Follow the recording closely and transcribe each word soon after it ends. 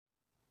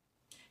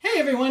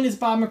everyone, it's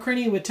Bob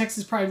McCranie with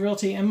Texas Pride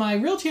Realty, and my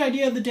realty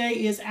idea of the day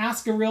is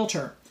Ask a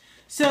Realtor.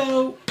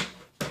 So,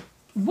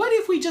 what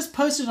if we just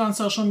posted on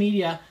social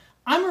media,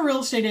 I'm a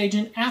real estate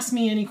agent, ask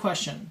me any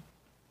question.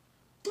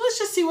 Let's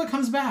just see what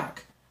comes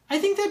back. I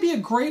think that'd be a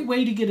great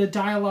way to get a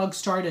dialogue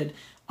started.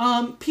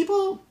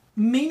 People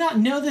may not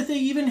know that they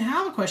even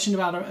have a question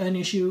about an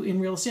issue in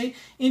real estate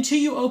until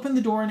you open the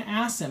door and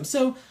ask them.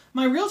 So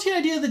my realty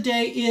idea of the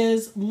day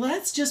is,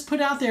 let's just put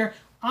out there,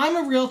 I'm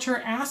a realtor,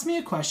 ask me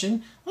a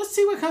question. Let's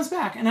see what comes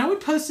back. And I would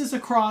post this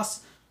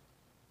across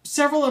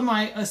several of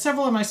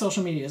my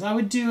social medias. I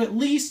would do at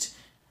least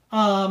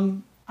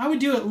Facebook,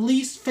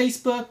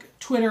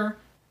 Twitter,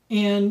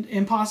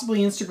 and possibly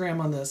Instagram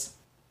on this,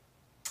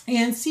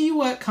 and see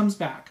what comes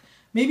back.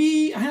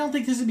 Maybe, I don't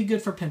think this would be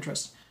good for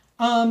Pinterest,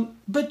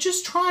 but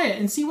just try it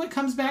and see what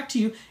comes back to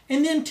you,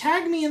 and then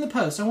tag me in the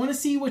post. I want to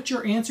see what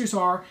your answers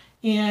are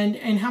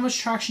and how much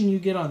traction you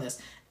get on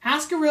this.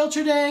 Ask a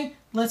Realtor Day.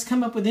 Let's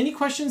come up with any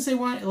questions they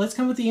want. Let's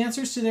come with the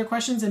answers to their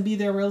questions and be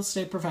their real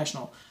estate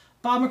professional.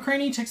 Bob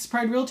McCranie, Texas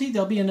Pride Realty.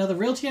 There'll be another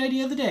realty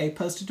idea of the day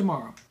posted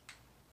tomorrow.